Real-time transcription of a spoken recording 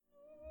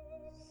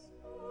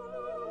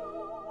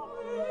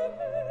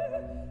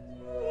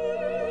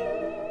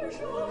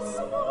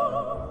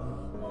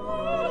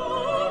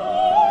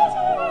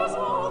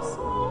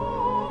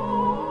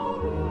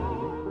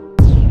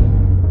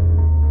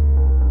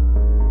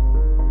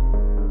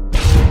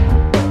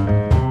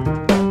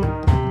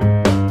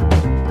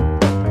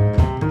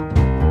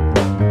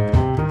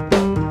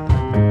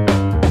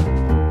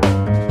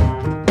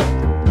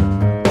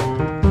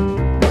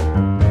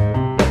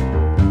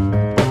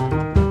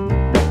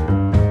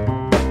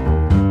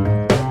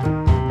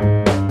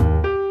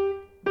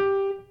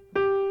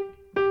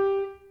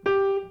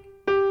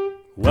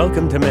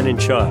Welcome to Men in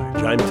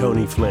Charge. I'm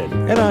Tony Flynn.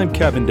 And I'm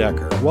Kevin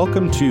Decker.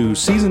 Welcome to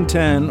Season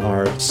 10,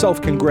 our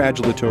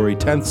self-congratulatory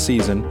 10th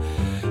season,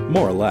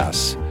 more or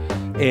less.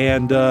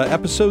 And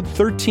Episode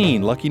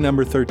 13, lucky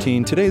number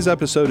 13. Today's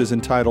episode is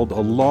entitled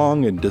A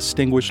Long and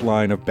Distinguished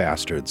Line of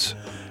Bastards.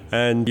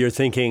 And you're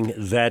thinking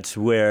that's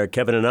where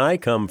Kevin and I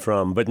come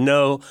from. But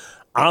no,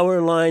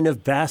 our line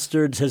of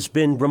bastards has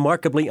been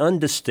remarkably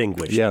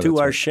undistinguished, to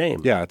our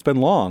shame. Yeah, it's been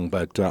long,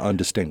 but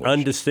undistinguished.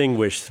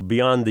 Undistinguished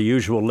beyond the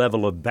usual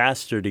level of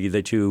bastardy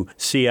that you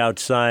see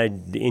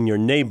outside in your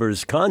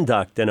neighbor's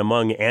conduct and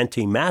among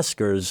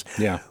anti-maskers.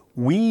 Yeah.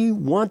 We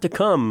want to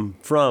come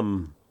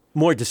from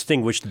more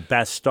distinguished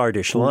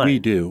bastardish line. We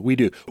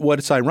do.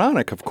 What's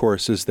ironic, of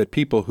course, is that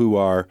people who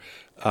are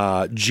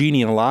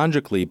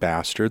genealogically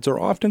bastards are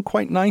often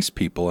quite nice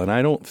people, and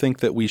I don't think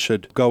that we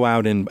should go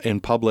out in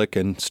public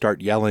and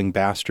start yelling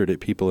bastard at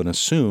people and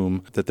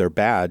assume that they're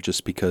bad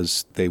just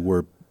because they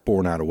were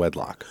born out of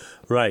wedlock.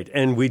 Right,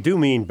 and we do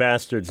mean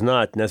bastards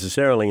not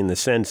necessarily in the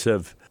sense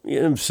of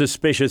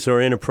suspicious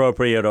or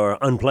inappropriate or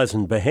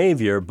unpleasant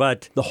behavior,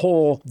 but the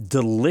whole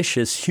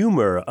delicious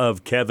humor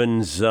of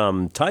Kevin's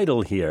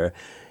title here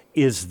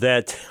is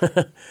that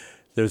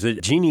there's a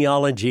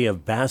genealogy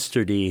of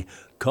bastardy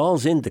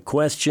calls into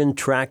question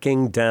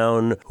tracking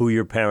down who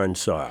your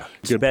parents are.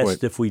 It's best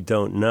point. If we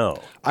don't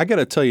know. I got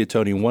to tell you,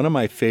 Tony, one of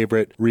my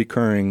favorite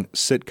recurring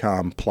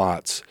sitcom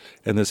plots,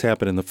 and this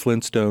happened in the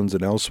Flintstones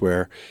and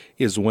elsewhere,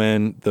 is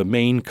when the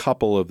main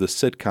couple of the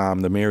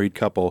sitcom, the married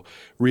couple,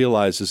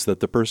 realizes that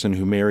the person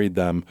who married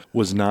them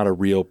was not a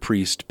real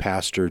priest,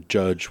 pastor,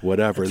 judge,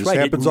 whatever. That's this right.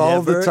 happens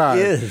all the time.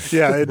 Is.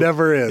 Yeah, it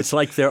never is. It's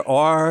like there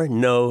are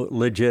no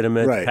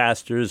legitimate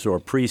pastors or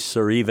priests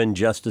or even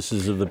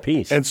justices of the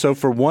peace. And so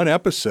for one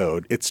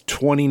episode, it's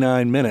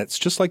 29 minutes,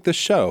 just like this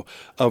show,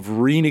 of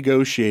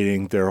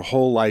renegotiating their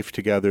whole life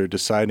together,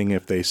 deciding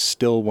if they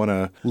still want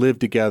to live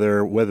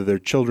together, whether their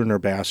children are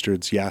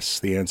bastards. Yes,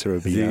 the answer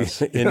would be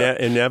yes.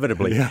 Inevitably.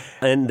 Yeah.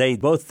 And they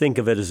both think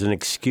of it as an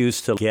excuse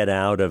to get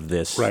out of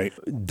this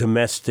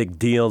domestic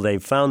deal they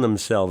found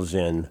themselves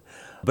in.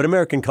 But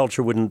American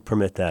culture wouldn't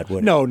permit that,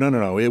 would it?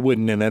 No, it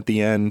wouldn't. And at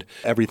the end,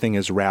 everything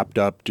is wrapped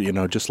up,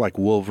 just like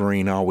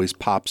Wolverine always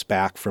pops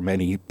back from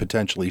any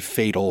potentially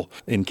fatal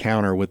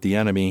encounter with the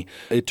enemy.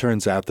 It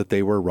turns out that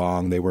they were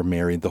wrong. They were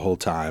married the whole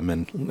time,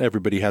 and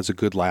everybody has a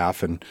good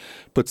laugh and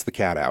puts the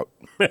cat out.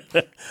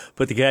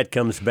 But the cat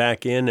comes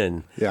back in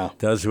and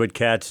does what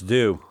cats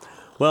do.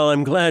 Well,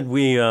 I'm glad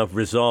we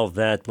resolved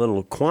that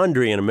little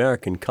quandary in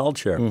American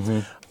culture. Mm-hmm.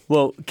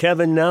 Well,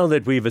 Kevin, now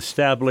that we've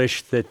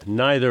established that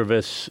neither of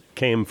us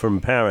came from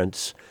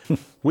parents,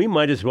 we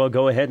might as well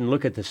go ahead and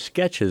look at the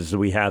sketches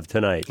we have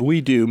tonight.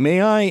 We do.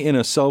 May I, in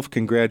a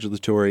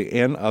self-congratulatory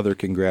and other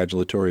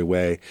congratulatory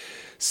way,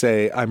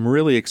 say I'm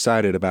really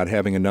excited about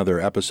having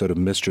another episode of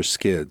Mr.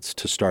 Skids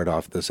to start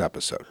off this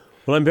episode.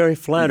 Well, I'm very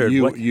flattered.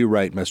 You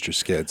write Mr.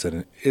 Skids,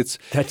 and it's...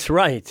 That's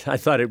right. I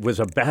thought it was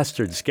a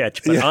bastard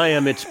sketch, but I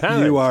am its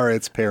parent. You are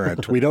its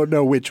parent. We don't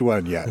know which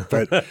one yet,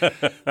 but I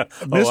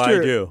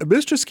do.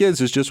 Mr.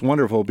 Skids is just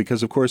wonderful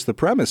because, of course, the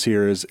premise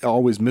here is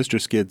always Mr.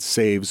 Skids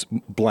saves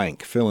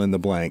blank, fill in the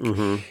blank.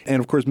 Mm-hmm.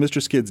 And, of course,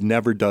 Mr. Skids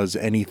never does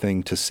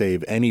anything to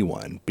save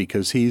anyone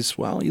because he's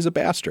a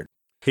bastard.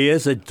 He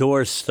is a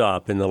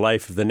doorstop in the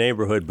life of the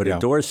neighborhood, but a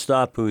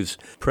doorstop whose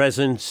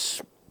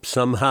presence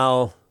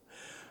somehow...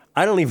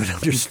 I don't even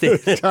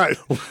understand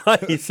why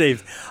he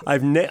saves.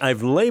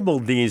 I've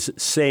labeled these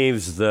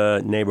saves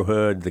the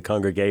neighborhood, the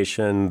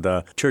congregation,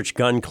 the church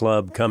gun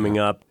club coming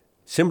up,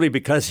 simply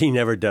because he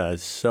never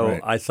does. So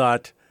I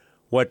thought,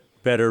 what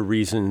better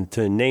reason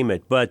to name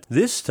it? But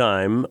this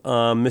time,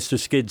 Mr.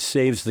 Skids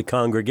saves the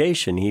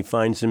congregation. He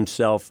finds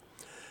himself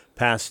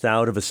passed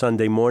out of a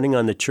Sunday morning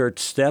on the church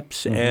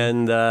steps,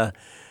 and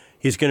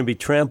he's going to be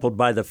trampled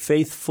by the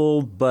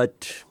faithful,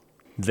 but...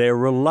 they're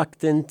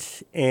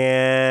reluctant,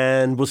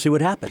 and we'll see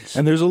what happens.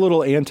 And there's a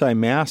little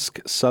anti-mask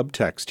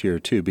subtext here,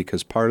 too,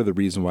 because part of the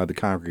reason why the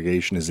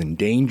congregation is in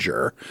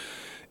danger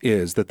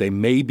is that they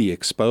may be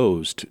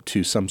exposed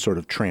to some sort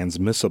of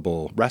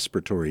transmissible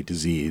respiratory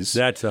disease.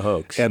 That's a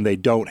hoax. And they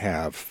don't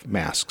have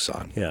masks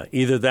on. Yeah,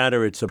 either that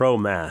or it's a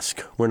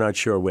pro-mask. We're not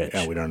sure which.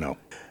 Yeah, we don't know.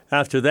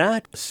 After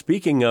that,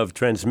 speaking of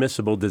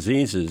transmissible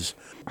diseases,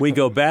 we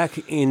go back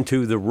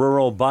into the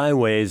rural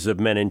byways of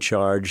Men in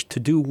Charge to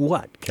do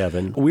what,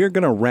 Kevin? We're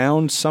going to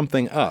round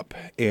something up,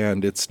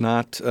 and it's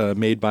not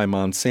made by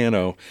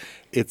Monsanto.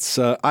 It's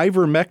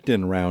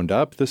ivermectin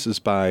Roundup. This is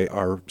by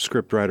our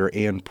scriptwriter,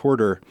 Ann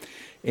Porter.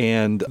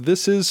 And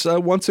this is,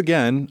 once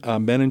again,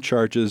 Men in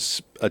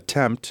Charge's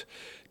attempt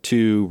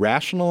to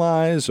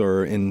rationalize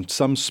or in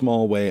some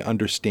small way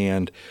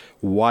understand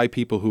why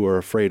people who are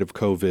afraid of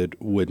COVID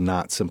would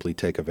not simply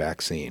take a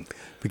vaccine.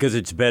 Because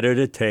it's better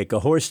to take a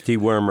horse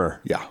dewormer.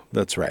 Yeah,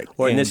 that's right.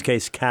 Or in this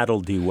case,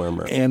 cattle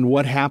dewormer. And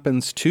what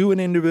happens to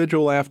an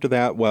individual after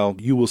that? Well,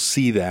 you will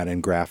see that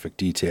in graphic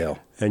detail.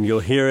 And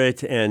you'll hear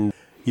it and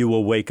you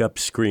will wake up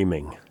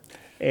screaming.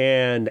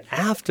 And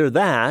after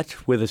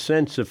that, with a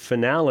sense of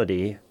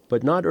finality,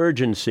 but not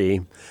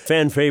urgency.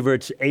 Fan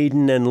favorites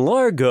Aidan and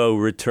Largo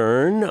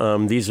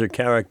return. These are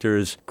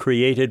characters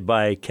created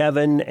by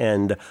Kevin,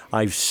 and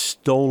I've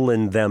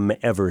stolen them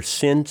ever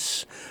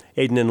since.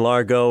 Aidan and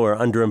Largo are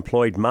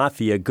underemployed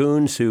mafia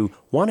goons who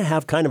want to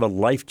have kind of a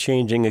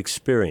life-changing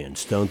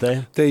experience, don't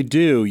they? They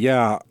do,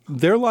 yeah.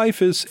 Their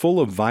life is full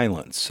of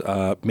violence,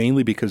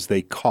 mainly because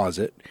they cause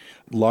it.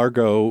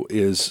 Largo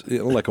is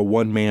like a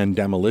one-man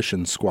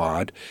demolition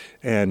squad,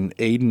 and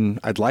Aidan,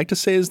 I'd like to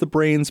say, is the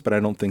brains, but I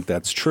don't think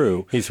that's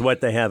true. He's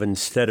what they have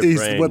instead of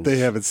brains. He's what they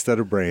have instead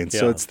of brains. Yeah.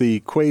 So it's the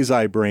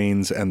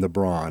quasi-brains and the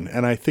brawn.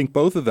 And I think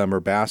both of them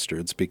are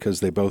bastards because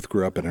they both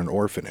grew up in an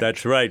orphanage.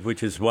 That's right,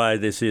 which is why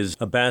this is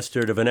a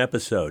bastard of an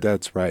episode.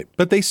 That's right.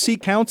 But they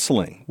seek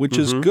counseling, which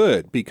is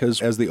good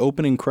because, as the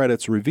opening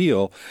credits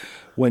reveal,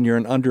 when you're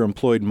an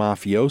underemployed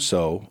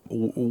mafioso,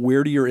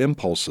 where do your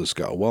impulses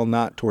go? Well,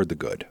 not toward the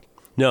good.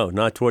 No,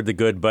 not toward the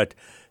good, but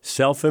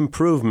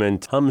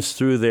self-improvement hums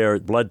through their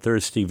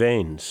bloodthirsty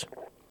veins.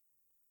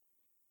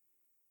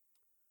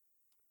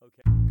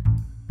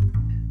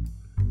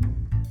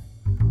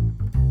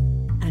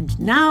 And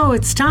now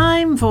it's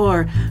time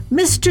for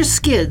Mr.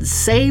 Skids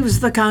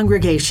Saves the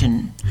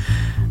Congregation.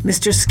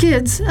 Mr.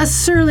 Skids, a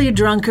surly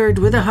drunkard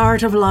with a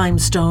heart of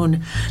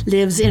limestone,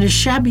 lives in a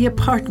shabby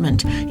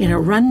apartment in a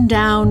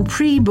run-down,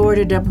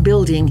 pre-boarded-up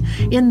building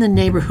in the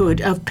neighborhood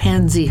of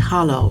Pansy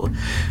Hollow,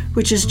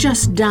 which is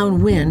just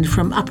downwind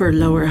from Upper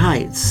Lower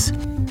Heights.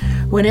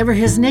 Whenever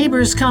his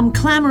neighbors come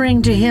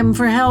clamoring to him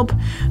for help,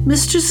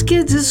 Mr.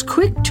 Skids is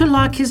quick to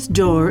lock his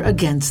door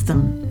against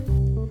them.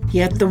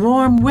 Yet the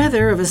warm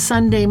weather of a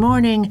Sunday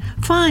morning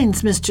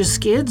finds Mr.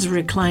 Skids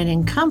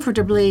reclining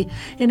comfortably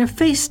in a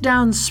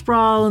face-down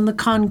sprawl on the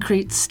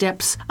concrete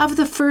steps of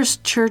the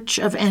First Church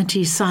of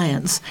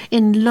Anti-Science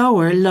in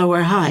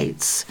Lower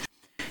Heights.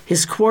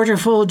 His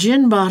quarter-full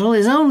gin bottle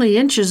is only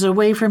inches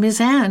away from his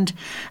hand,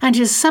 and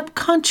his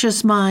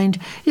subconscious mind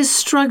is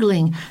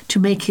struggling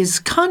to make his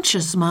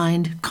conscious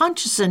mind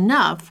conscious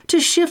enough to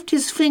shift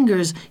his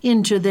fingers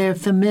into their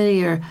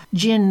familiar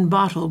gin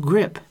bottle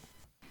grip.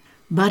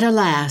 But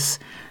alas,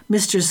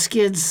 Mr.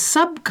 Skid's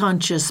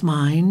subconscious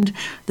mind,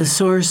 the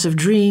source of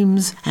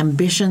dreams,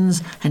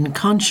 ambitions, and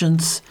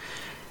conscience,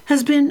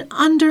 has been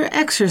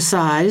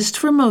under-exercised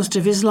for most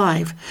of his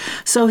life,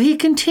 so he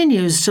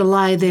continues to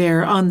lie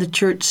there on the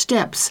church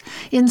steps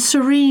in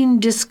serene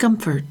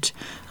discomfort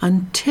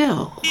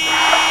until...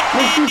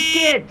 Mr.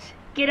 Skids,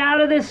 get out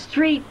of the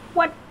street!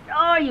 What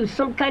are you,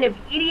 some kind of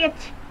idiot?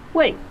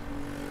 Wait,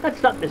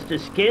 that's not Mr.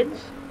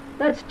 Skids.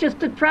 That's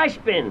just a trash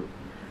bin.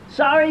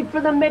 Sorry for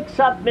the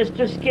mix-up,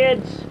 Mr.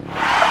 Skids.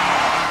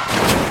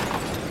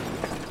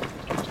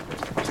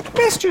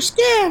 Mr.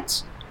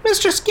 Skids!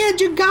 Mr.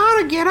 Skids, you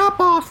gotta get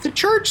up off the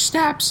church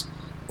steps.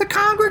 The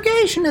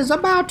congregation is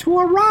about to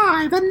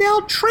arrive, and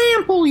they'll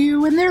trample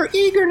you in their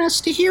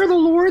eagerness to hear the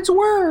Lord's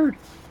word.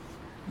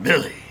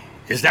 Billy,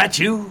 is that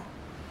you?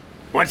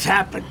 What's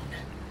happened?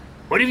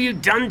 What have you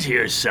done to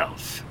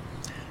yourself?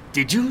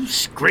 Did you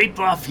scrape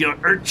off your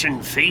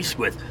urchin face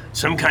with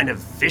some kind of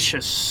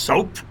vicious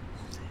soap?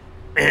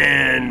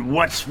 And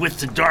what's with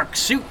the dark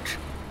suit?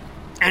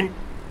 And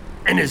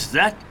is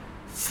that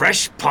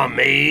fresh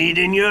pomade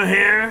in your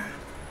hair?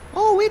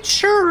 Oh, it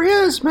sure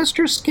is,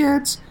 Mr.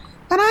 Skids.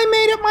 And I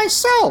made it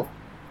myself,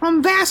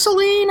 from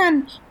Vaseline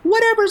and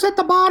whatever's at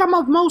the bottom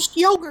of most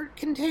yogurt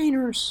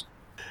containers.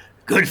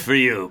 Good for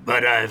you,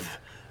 but I've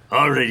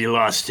already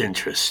lost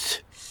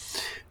interest.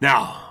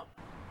 Now,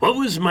 what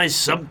was my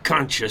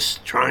subconscious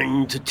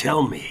trying to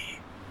tell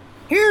me?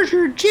 Here's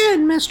your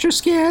gin, Mr.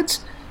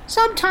 Skids.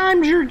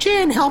 Sometimes your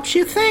gin helps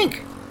you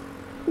think.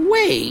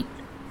 Wait,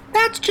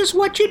 that's just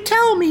what you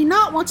tell me,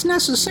 not what's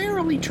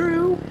necessarily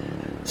true.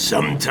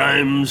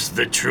 Sometimes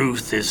the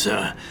truth is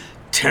a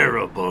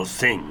terrible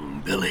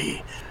thing,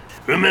 Billy.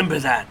 Remember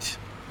that.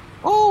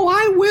 Oh,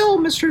 I will,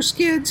 Mr.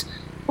 Skids,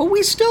 but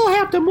we still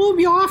have to move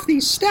you off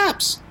these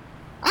steps.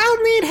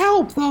 I'll need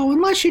help, though,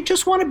 unless you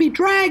just want to be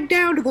dragged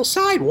down to the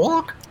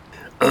sidewalk.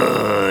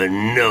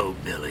 No,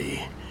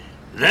 Billy.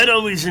 That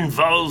always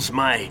involves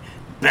my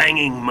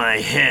banging my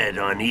head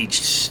on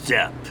each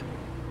step.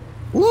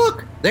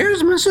 Look,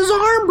 there's Mrs.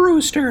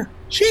 Armbruster.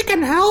 She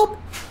can help.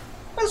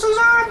 Mrs.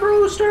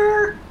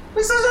 Armbruster!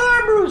 Mrs.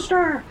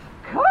 Armbruster!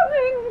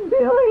 Coming,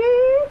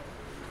 Billy!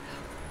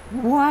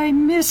 Why,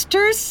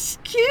 Mr.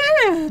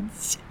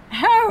 Skids!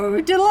 How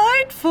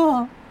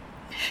delightful!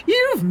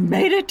 You've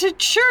made it to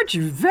church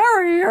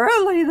very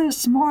early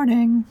this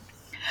morning.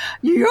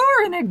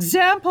 You're an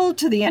example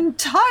to the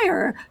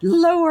entire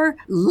Lower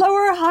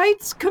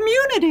Heights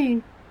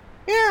community.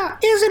 Yeah,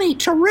 isn't he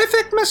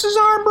terrific, Mrs.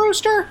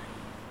 Armbruster?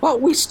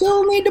 But we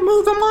still need to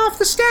move him off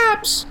the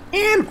steps,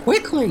 and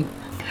quickly.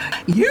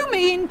 You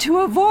mean to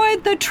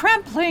avoid the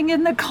trampling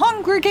in the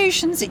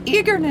congregation's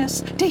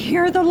eagerness to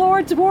hear the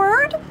Lord's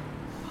word?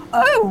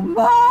 Oh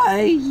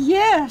my,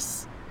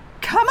 yes.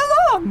 Come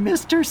along,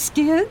 Mr.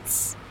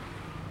 Skids.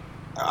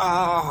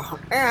 Oh.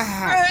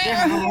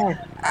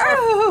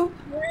 Oh.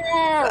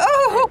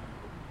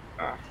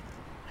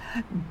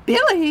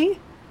 Billy,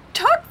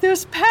 tuck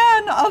this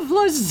pan of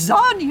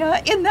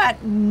lasagna in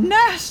that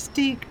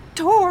nasty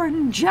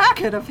torn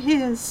jacket of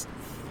his.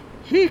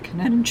 He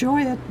can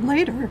enjoy it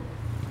later.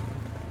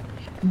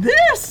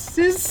 This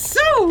is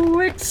so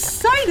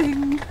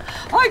exciting!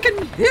 I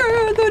can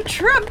hear the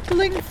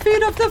trampling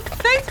feet of the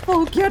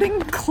faithful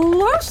getting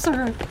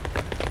closer.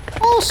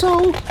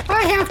 Also,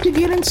 I have to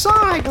get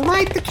inside to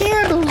light the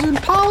candles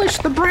and polish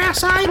the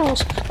brass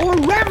idols, or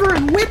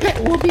Reverend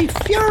Whippet will be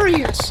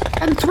furious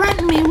and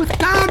threaten me with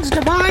God's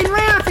divine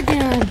wrath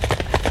again.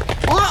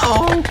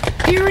 Uh-oh,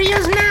 here he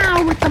is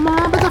now with the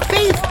mob of the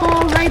faithful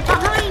right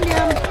behind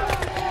him.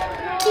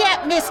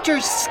 Get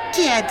Mr.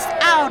 Skids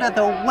out of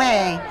the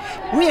way.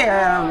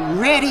 We're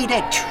ready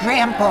to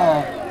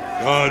trample.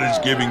 God is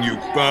giving you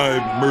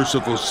 5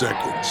 merciful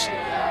seconds.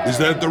 Is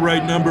that the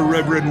right number,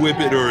 Reverend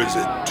Whippet, or is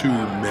it too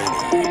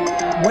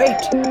many? Wait,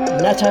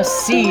 let us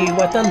see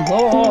what the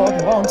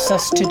Lord wants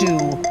us to do.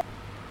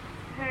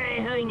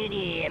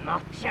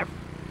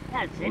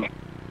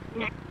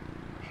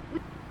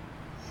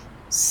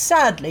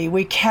 Sadly,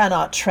 we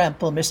cannot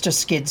trample Mr.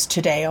 Skids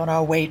today on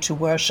our way to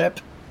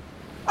worship.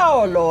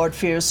 Our Lord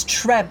fears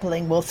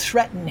trampling will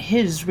threaten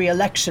his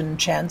re-election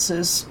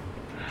chances.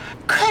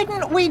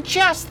 Couldn't we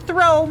just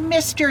throw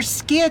Mr.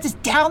 Skids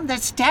down the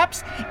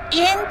steps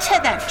into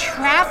the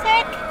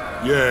traffic?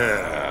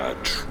 Yeah,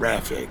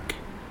 traffic.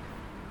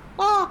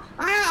 Oh,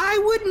 I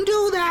wouldn't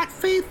do that,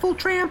 faithful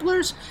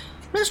tramplers.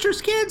 Mr.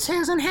 Skids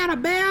hasn't had a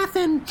bath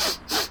and...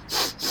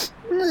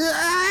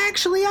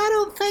 Actually, I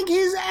don't think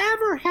he's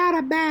ever had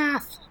a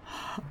bath.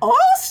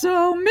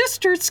 Also,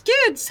 Mr.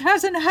 Skids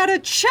hasn't had a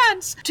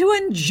chance to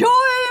enjoy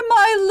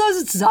my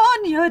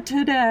lasagna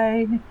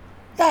today.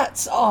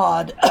 That's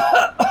odd.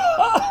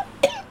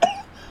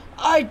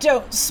 I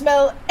don't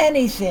smell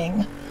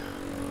anything,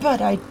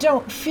 but I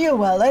don't feel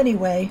well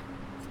anyway.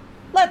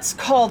 Let's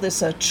call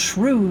this a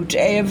true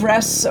day of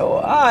rest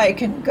so I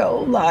can go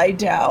lie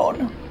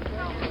down.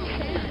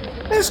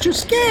 Mr.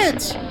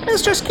 Skids!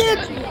 Mr.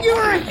 Skids,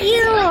 you're a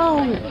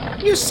hero!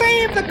 You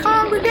saved the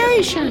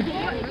congregation!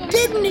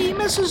 Didn't he,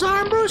 Mrs.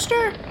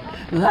 Armbruster?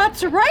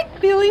 That's right,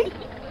 Billy.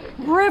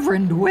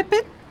 Reverend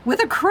Whippet,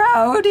 with a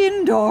crowd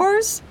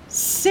indoors,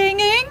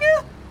 singing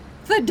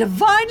the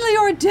divinely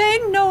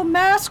ordained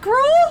no-mask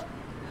rule?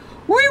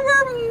 We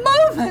were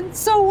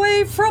moments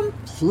away from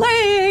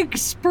plague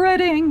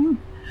spreading.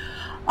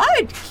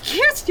 I'd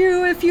kiss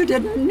you if you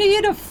didn't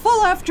need a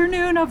full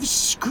afternoon of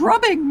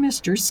scrubbing,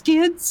 Mr.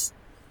 Skids.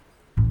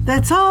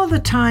 That's all the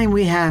time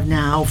we have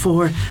now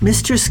for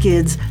Mr.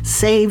 Skids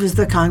Saves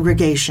the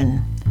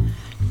Congregation.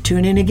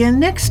 Tune in again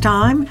next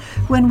time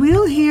when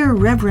we'll hear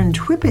Reverend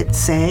Whippet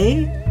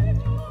say,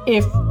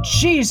 "If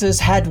Jesus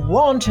had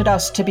wanted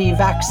us to be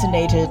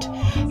vaccinated,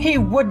 he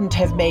wouldn't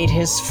have made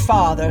his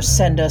Father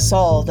send us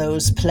all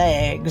those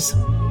plagues."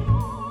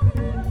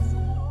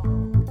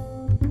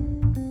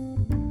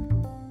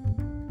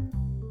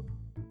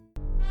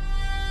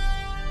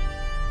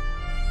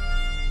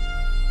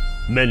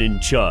 Men in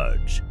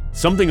charge.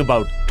 Something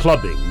about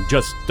clubbing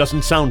just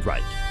doesn't sound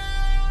right.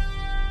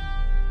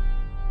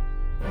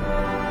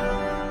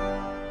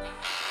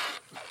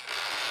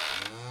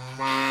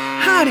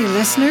 Howdy,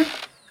 listener.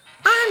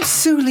 I'm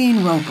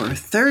Suleen Roper,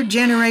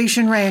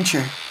 third-generation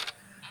rancher.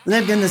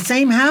 Lived in the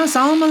same house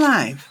all my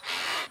life.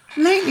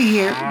 Lately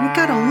here, we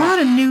got a lot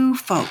of new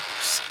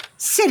folks,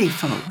 city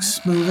folks,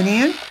 moving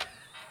in,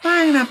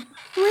 buying up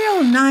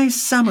real nice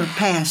summer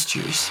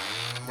pastures.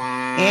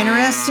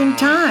 Interesting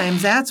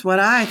times, that's what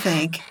I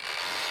think.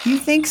 You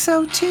think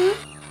so, too?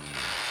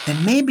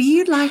 Then maybe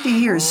you'd like to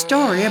hear a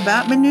story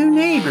about my new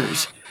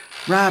neighbors,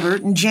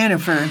 Robert and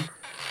Jennifer.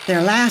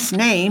 Their last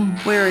name,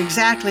 where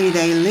exactly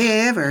they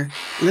live or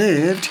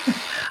lived,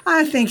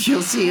 I think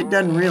you'll see it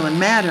doesn't really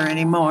matter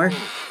anymore.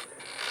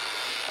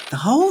 The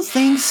whole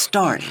thing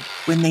started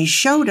when they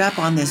showed up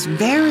on this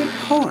very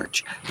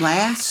porch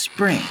last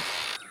spring.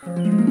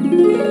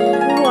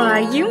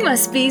 Why, you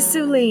must be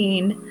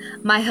Suleen.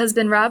 My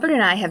husband Robert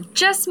and I have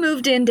just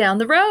moved in down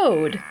the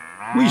road.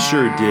 We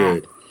sure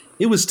did.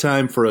 It was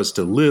time for us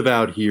to live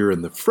out here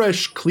in the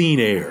fresh, clean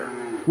air,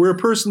 where a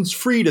person's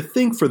free to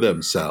think for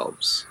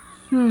themselves.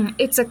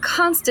 It's a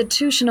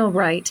constitutional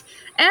right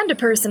and a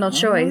personal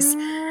choice.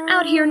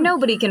 Out here,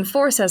 nobody can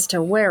force us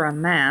to wear a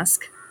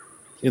mask.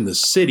 In the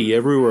city,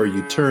 everywhere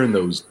you turn,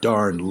 those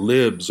darn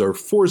libs are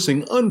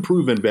forcing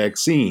unproven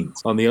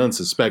vaccines on the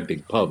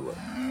unsuspecting public.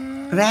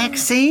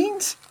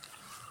 Vaccines?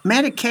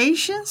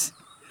 Medications?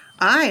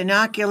 I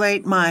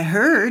inoculate my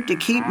herd to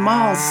keep them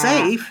all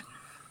safe.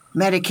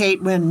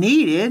 Medicate when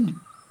needed.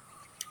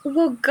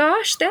 Well,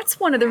 gosh, that's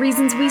one of the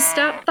reasons we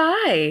stopped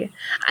by.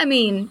 I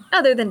mean,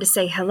 other than to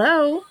say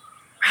hello.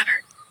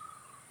 Robert.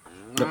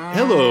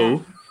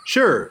 Hello.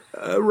 Sure,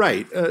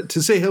 right,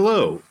 to say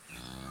hello.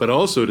 But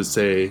also to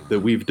say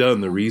that we've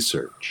done the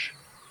research.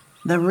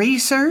 The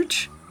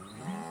research?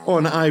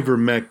 On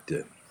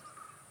ivermectin.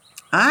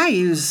 I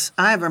use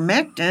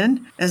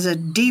ivermectin as a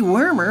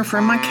dewormer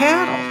for my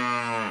cattle.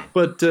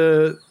 But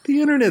the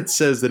internet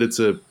says that it's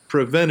a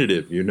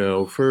preventative,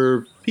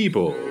 for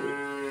people.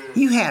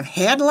 You have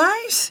head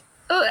lice?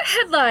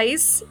 Head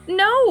lice?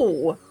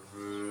 No.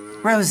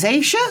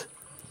 Rosacea?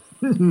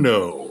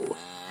 No.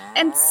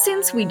 And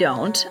since we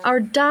don't, our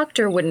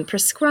doctor wouldn't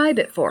prescribe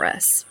it for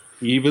us.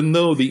 Even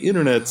though the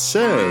internet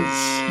says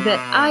that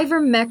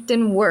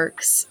ivermectin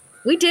works.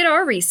 We did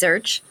our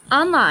research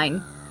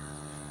online.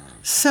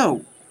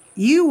 So,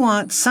 you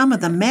want some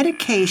of the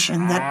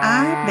medication that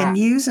I've been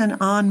using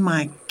on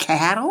my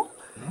cattle?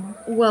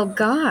 Well,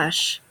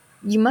 gosh,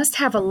 you must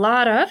have a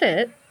lot of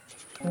it.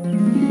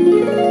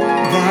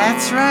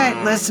 That's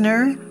right,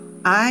 listener.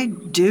 I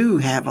do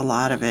have a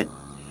lot of it.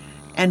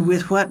 And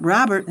with what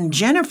Robert and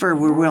Jennifer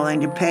were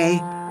willing to pay,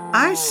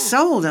 I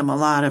sold them a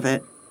lot of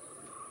it.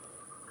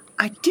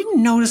 I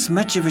didn't notice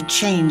much of a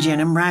change in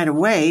him right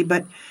away,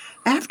 but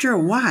after a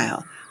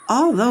while,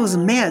 all those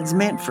meds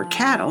meant for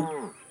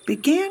cattle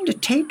began to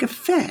take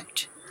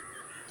effect.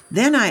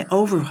 Then I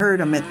overheard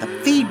them at the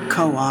feed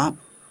co-op.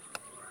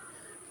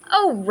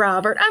 Oh,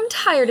 Robert, I'm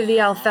tired of the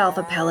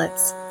alfalfa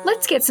pellets.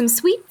 Let's get some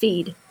sweet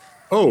feed.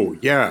 Oh,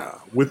 yeah,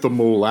 with the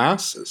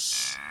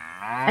molasses.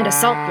 And a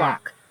salt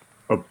block.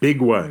 A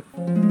big one.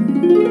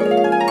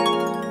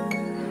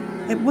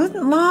 It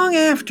wasn't long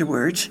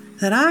afterwards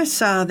that I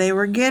saw they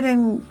were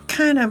getting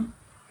kind of,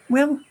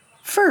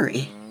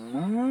 furry.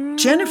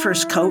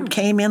 Jennifer's coat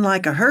came in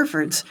like a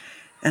Hereford's,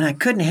 and I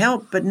couldn't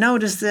help but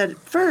notice that at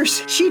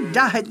first she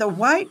dyed the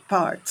white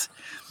parts.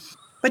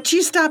 But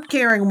she stopped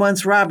caring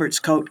once Robert's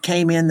coat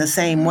came in the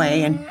same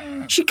way,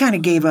 and she kind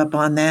of gave up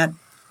on that.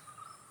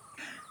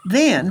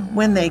 Then,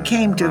 when they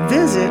came to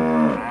visit,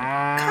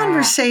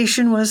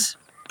 conversation was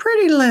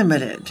pretty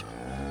limited.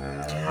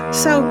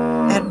 So,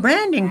 at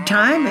branding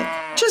time, it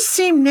just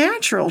seemed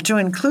natural to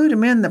include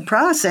him in the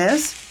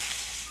process.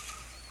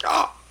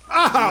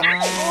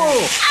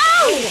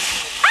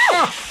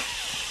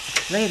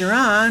 Later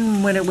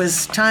on, when it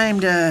was time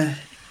to,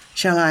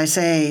 shall I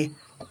say,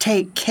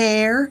 take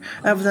care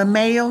of the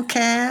male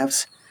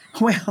calves,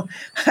 well,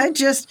 I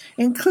just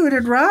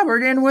included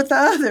Robert in with the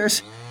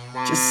others.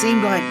 Just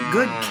seemed like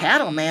good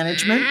cattle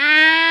management.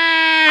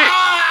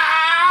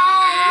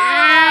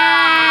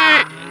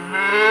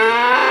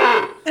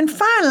 And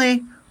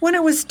finally, when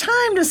it was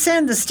time to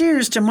send the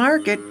steers to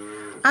market,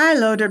 I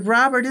loaded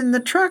Robert in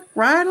the truck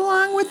right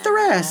along with the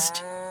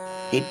rest.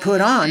 He'd put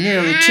on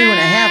nearly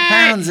 2.5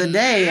 pounds a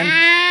day, and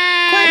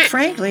quite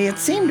frankly, it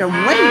seemed a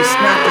waste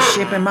not to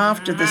ship him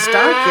off to the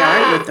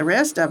stockyard with the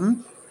rest of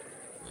them.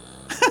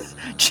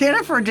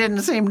 Jennifer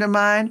didn't seem to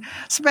mind,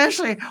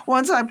 especially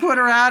once I put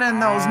her out in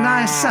those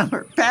nice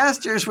summer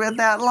pastures with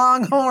that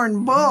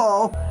longhorn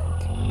bull.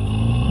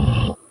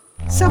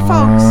 So,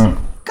 folks,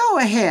 go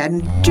ahead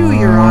and do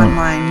your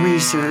online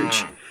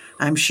research.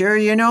 I'm sure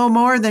you know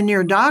more than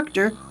your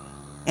doctor.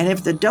 And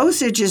if the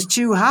dosage is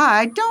too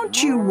high,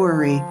 don't you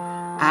worry.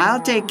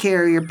 I'll take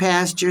care of your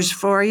pastures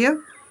for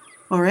you.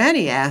 Or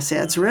any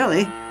assets,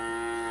 really.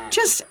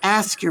 Just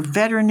ask your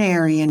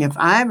veterinarian if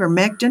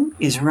ivermectin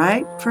is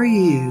right for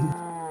you.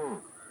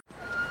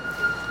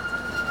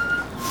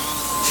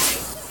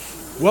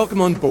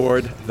 Welcome on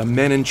board the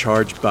Men in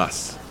Charge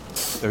bus.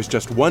 There's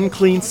just one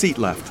clean seat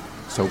left,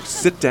 so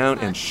sit down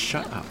and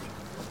shut up.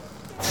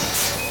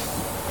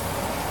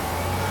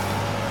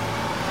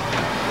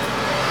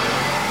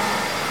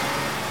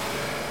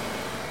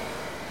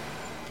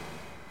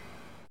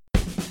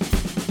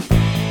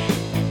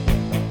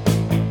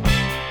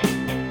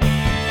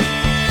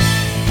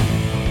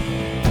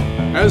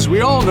 As we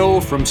all know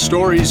from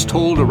stories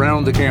told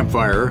around the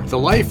campfire, the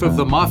life of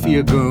the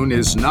Mafia Goon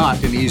is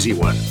not an easy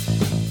one.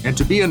 And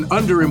to be an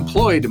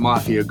underemployed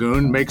Mafia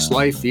Goon makes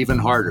life even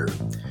harder.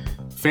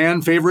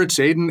 Fan favorites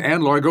Aiden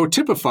and Largo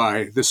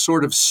typify this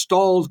sort of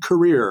stalled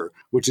career,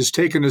 which has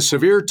taken a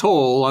severe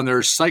toll on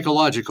their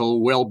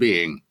psychological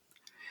well-being.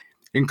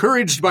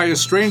 Encouraged by a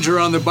stranger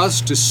on the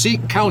bus to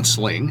seek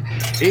counseling,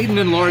 Aiden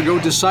and Largo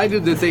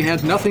decided that they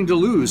had nothing to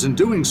lose in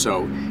doing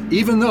so,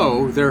 even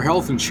though their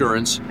health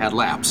insurance had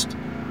lapsed.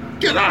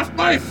 Get off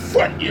my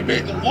foot, you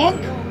big look!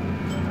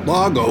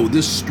 Largo,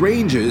 this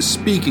stranger is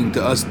speaking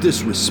to us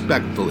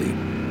disrespectfully.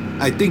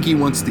 I think he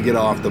wants to get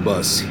off the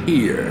bus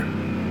here.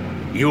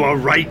 You are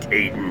right,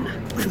 Aiden.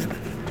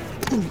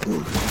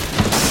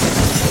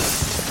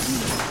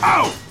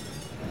 Ow!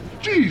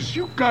 Jeez,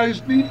 you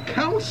guys need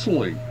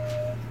counseling.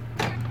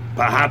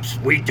 Perhaps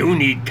we do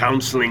need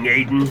counseling,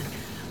 Aiden.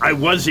 I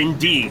was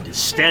indeed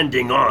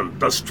standing on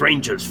the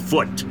stranger's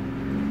foot.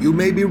 You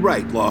may be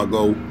right,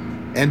 Largo.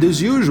 And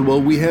as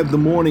usual, we have the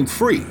morning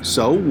free,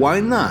 so why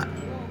not?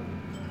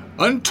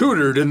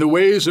 Untutored in the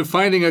ways of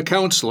finding a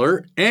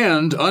counselor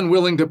and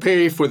unwilling to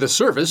pay for the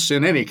service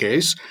in any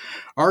case,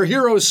 our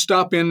heroes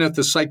stop in at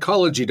the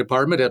psychology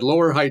department at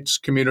Lower Heights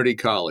Community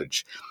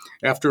College.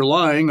 After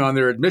lying on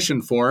their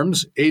admission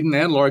forms, Aiden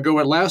and Largo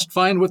at last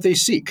find what they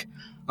seek,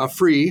 a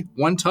free,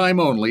 one-time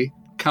only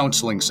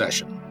counseling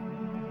session.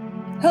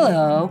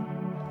 Hello,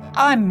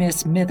 I'm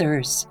Miss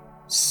Mithers.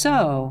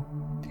 So,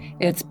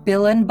 it's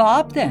Bill and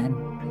Bob then?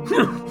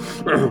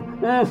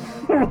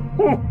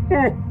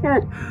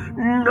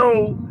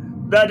 No,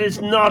 that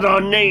is not our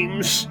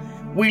names.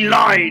 We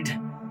lied.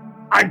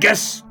 I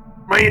guess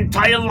my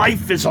entire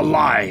life is a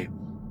lie.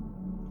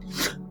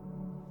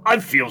 I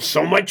feel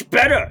so much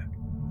better.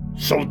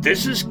 So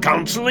this is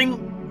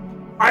counseling?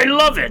 I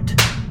love it.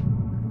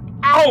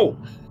 Ow!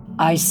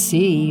 I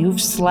see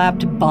you've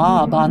slapped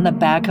Bob on the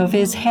back of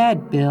his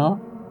head, Bill.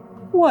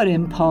 What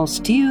impulse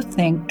do you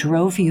think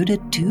drove you to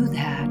do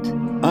that?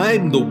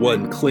 I'm the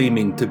one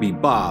claiming to be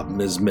Bob,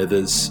 Ms.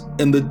 Smithers,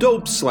 and the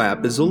dope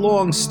slap is a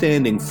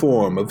long-standing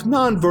form of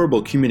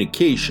nonverbal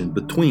communication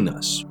between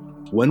us.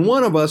 When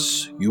one of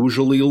us,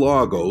 usually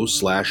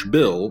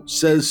Largo/Bill,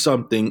 says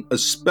something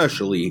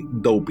especially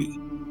dopey.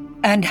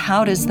 And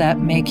how does that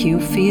make you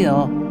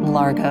feel,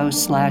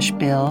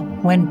 Largo/Bill,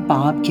 when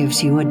Bob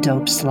gives you a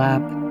dope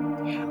slap?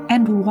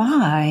 And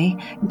why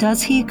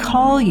does he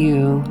call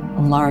you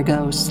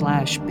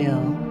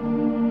Largo/Bill?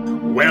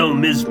 Well,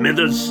 Ms.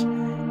 Smithers,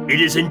 it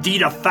is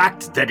indeed a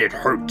fact that it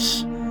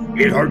hurts.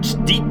 It hurts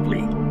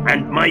deeply,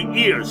 and my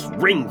ears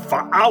ring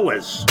for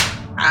hours.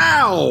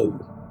 Ow!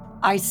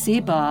 I see,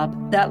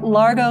 Bob, that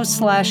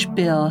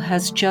Largo/Bill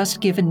has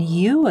just given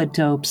you a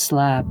dope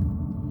slap.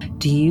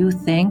 Do you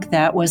think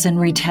that was in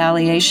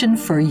retaliation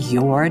for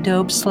your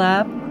dope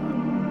slap?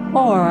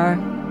 Or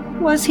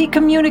was he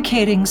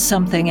communicating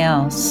something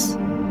else?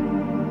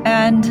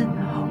 And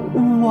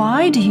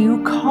why do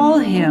you call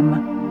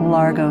him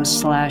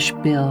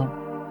Largo/Bill?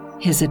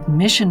 His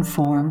admission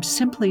form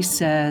simply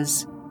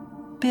says,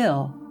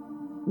 Bill.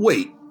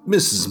 Wait,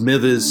 Mrs.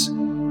 Smithers,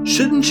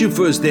 shouldn't you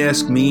first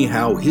ask me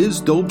how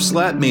his dope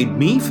slap made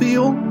me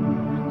feel?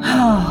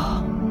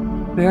 Oh,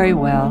 very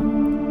well.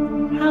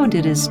 How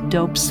did his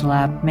dope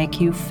slap make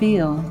you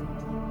feel?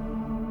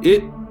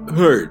 It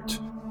hurt.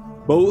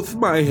 Both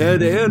my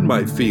head and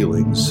my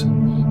feelings.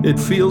 It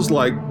feels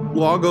like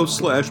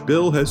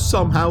Largo/Bill has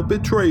somehow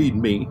betrayed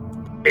me.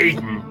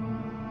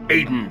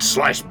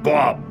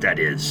 Aiden/Bob, that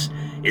is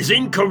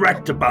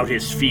incorrect about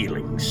his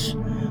feelings.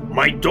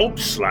 My dope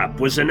slap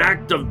was an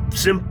act of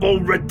simple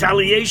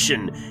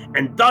retaliation,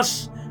 and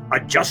thus a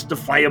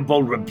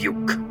justifiable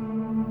rebuke.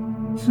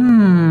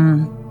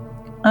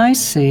 I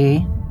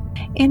see.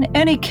 In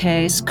any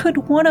case,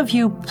 could one of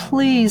you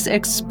please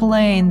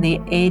explain the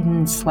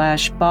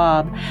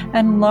Aiden/Bob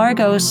and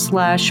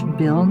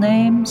Largo/Bill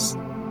names?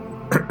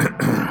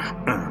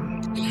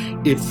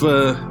 If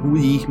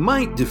we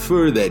might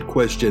defer that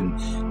question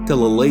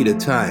till a later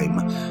time,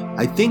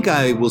 I think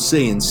I will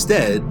say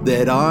instead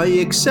that I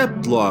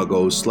accept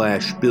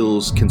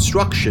Largo/Bill's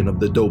construction of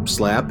the dope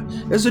slap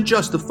as a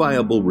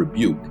justifiable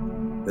rebuke,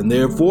 and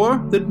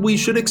therefore that we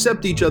should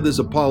accept each other's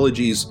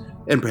apologies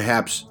and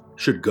perhaps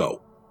should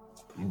go.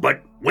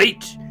 But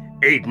wait,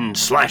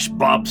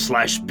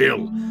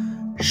 Aiden/Bob/Bill.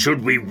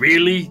 Should we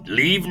really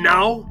leave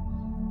now?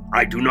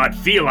 I do not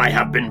feel I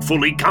have been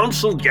fully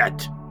counseled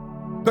yet.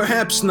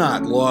 Perhaps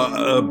not,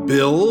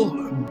 Bill,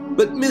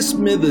 but Miss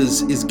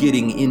Smithers is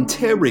getting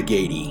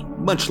interrogatey,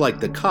 much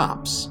like the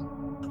cops.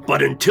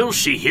 But until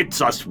she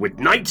hits us with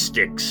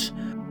nightsticks,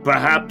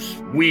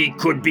 perhaps we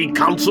could be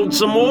counseled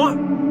some more?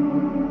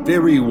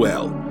 Very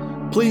well.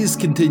 Please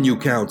continue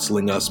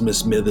counseling us, Miss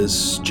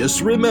Smithers.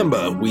 Just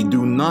remember, we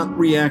do not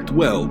react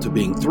well to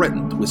being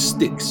threatened with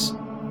sticks.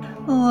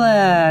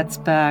 Let's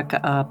back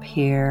up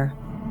here.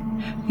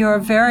 Your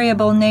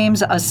variable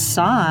names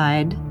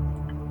aside,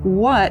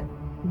 what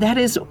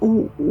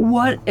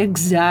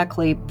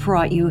exactly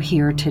brought you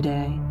here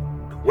today?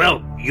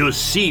 Well, you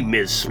see,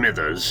 Miss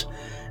Smithers,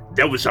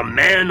 there was a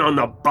man on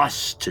the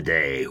bus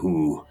today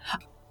who...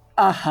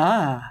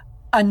 Aha,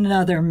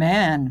 another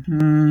man,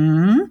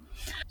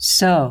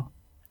 So,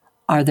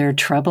 are there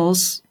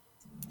troubles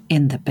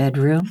in the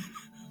bedroom?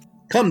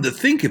 Come to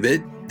think of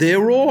it,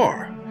 there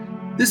are.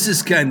 This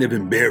is kind of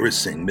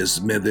embarrassing, Miss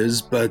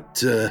Smithers,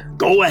 but...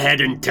 Go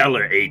ahead and tell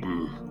her,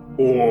 Aiden.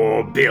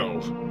 Or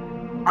Bill.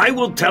 I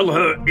will tell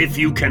her if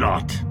you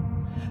cannot.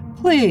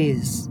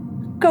 Please,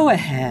 go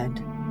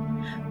ahead.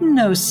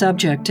 No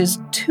subject is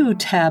too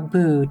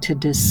taboo to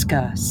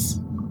discuss.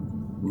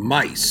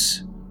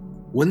 Mice.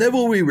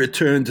 Whenever we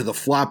return to the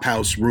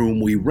flophouse room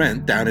we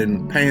rent down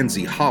in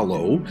Pansy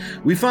Hollow,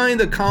 we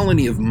find a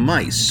colony of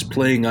mice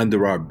playing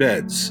under our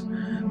beds.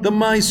 The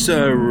mice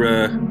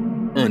are,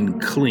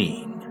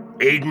 unclean.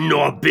 Aiden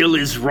or Bill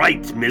is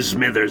right, Miss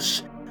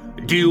Smithers.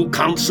 Do you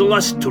counsel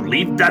us to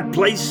leave that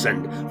place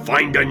and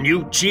find a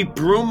new cheap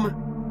room?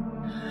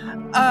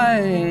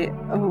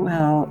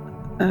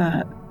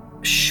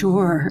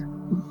 Sure.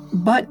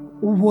 But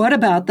what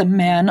about the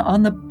man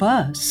on the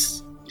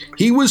bus?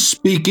 He was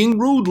speaking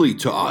rudely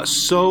to us,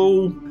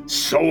 so...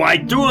 So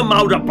I threw him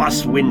out a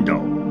bus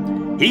window.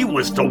 He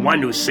was the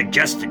one who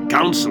suggested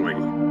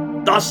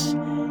counseling. Thus,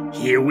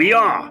 here we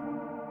are.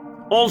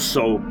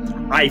 Also,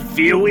 I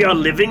fear we are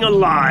living a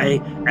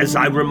lie, as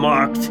I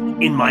remarked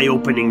in my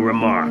opening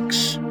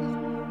remarks.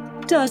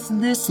 Does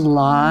this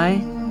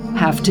lie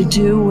have to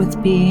do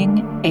with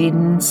being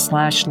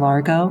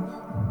Aiden/Largo?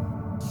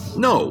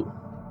 No.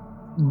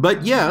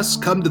 But yes,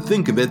 come to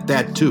think of it,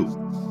 that too.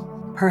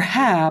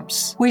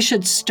 Perhaps we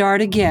should start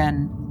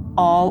again,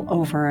 all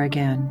over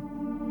again.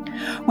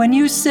 When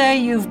you say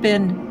you've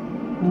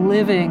been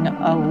living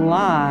a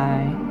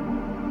lie,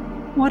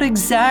 what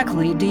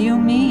exactly do you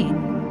mean?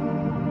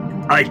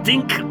 I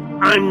think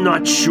I'm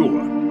not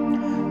sure.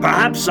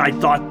 Perhaps I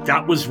thought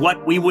that was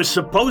what we were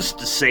supposed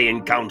to say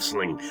in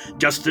counseling,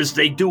 just as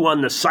they do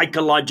on the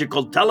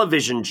psychological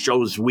television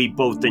shows we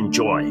both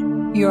enjoy.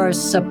 You're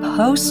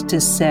supposed to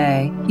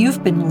say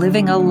you've been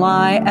living a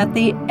lie at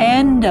the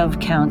end of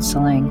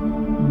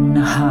counseling,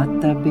 not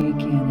the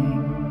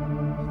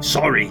beginning.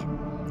 Sorry.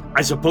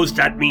 I suppose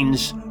that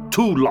means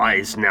 2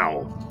 lies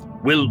now.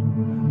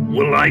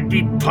 Will I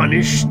be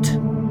punished?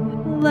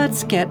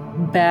 Let's get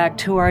back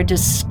to our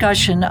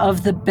discussion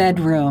of the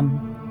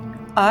bedroom.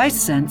 I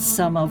sense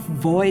some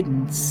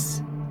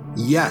avoidance.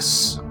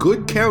 Yes,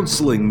 good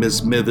counseling, Miss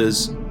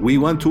Smithers. We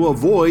want to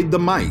avoid the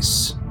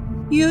mice.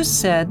 You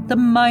said the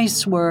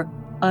mice were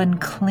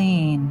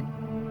unclean.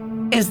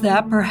 Is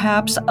that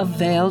perhaps a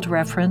veiled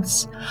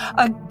reference?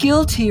 A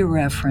guilty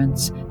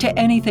reference to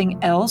anything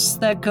else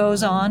that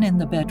goes on in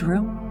the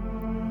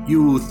bedroom?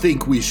 You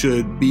think we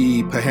should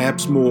be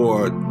perhaps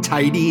more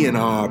tidy in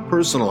our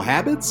personal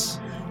habits?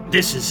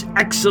 This is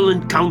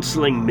excellent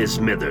counseling, Miss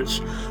Smithers.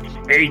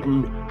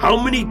 Aiden,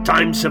 how many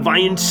times have I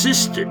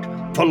insisted,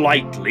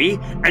 politely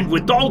and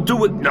with all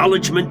due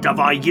acknowledgement of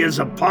our years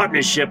of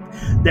partnership,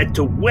 that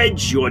to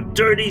wedge your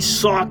dirty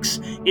socks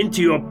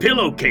into your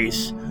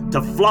pillowcase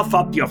to fluff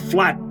up your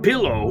flat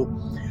pillow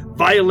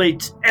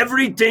violates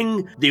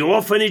everything the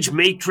orphanage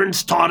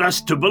matrons taught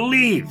us to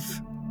believe?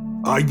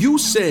 Are you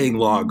saying,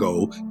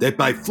 Largo, that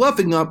by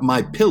fluffing up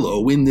my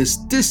pillow in this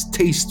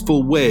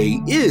distasteful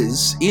way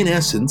is, in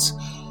essence,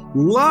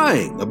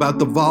 lying about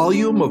the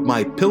volume of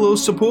my pillow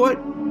support?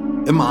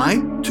 Am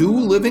I, too,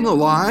 living a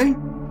lie?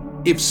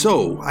 If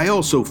so, I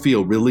also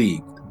feel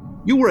relieved.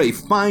 You were a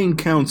fine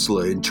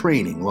counselor in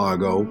training,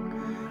 Largo.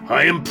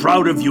 I am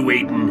proud of you,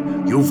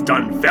 Aiden. You've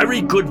done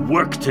very good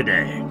work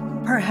today.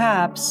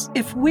 Perhaps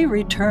if we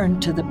return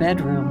to the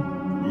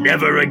bedroom.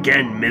 Never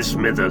again, Miss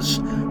Smithers.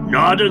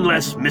 Not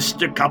unless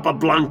Mr.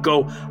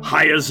 Capablanco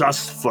hires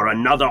us for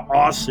another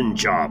arson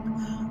job.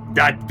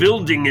 That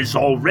building is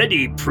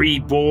already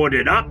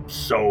pre-boarded up,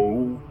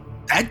 so...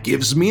 That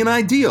gives me an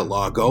idea,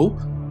 Largo.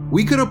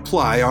 We could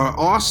apply our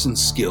arson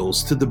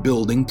skills to the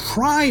building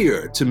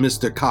prior to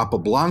Mr.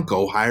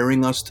 Capablanco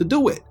hiring us to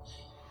do it.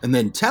 And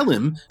then tell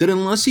him that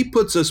unless he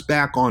puts us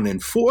back on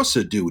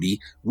enforcer duty,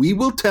 we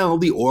will tell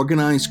the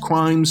organized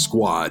crime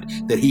squad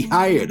that he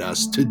hired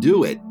us to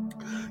do it.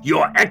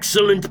 Your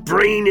excellent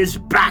brain is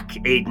back,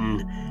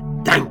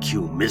 Aiden. Thank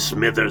you, Miss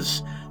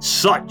Smithers.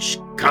 Such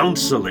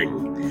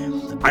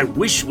counseling. I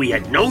wish we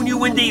had known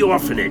you in the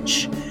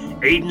orphanage.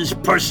 Aiden's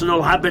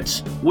personal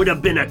habits would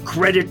have been a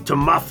credit to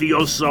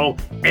mafioso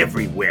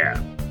everywhere.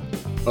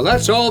 Well,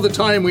 that's all the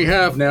time we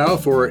have now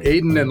for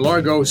Aiden and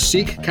Largo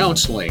Seek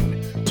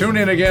Counseling. Tune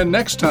in again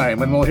next time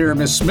when we'll hear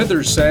Miss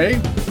Smithers say,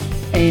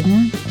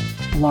 Aiden,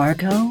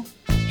 Largo,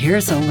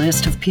 here's a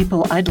list of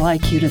people I'd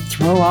like you to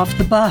throw off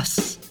the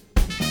bus.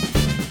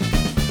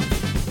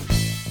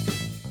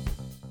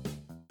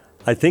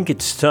 I think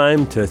it's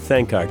time to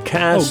thank our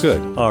cast,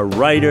 our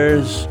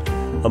writers,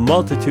 a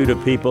multitude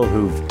of people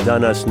who've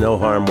done us no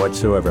harm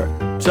whatsoever.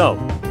 So,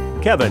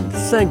 Kevin,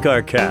 thank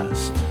our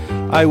cast.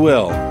 I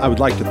will. I would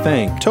like to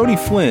thank Tony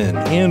Flynn,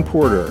 Ann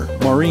Porter,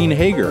 Maureen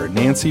Hager,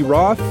 Nancy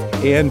Roth,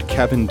 and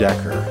Kevin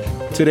Decker.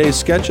 Today's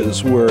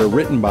sketches were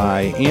written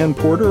by Ann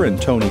Porter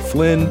and Tony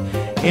Flynn,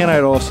 and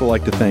I'd also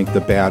like to thank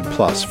the Bad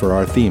Plus for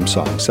our theme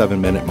song, 7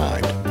 Minute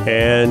Mind.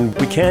 And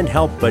we can't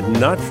help but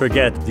not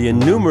forget the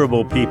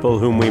innumerable people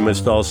whom we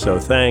must also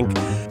thank.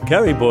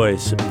 Carrie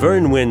Boyce,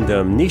 Vern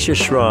Wyndham, Nisha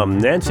Schramm,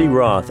 Nancy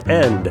Roth,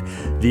 and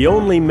the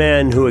only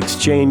man who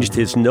exchanged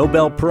his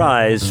Nobel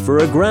Prize for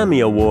a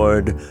Grammy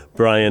Award,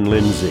 Brian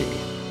Lindsay.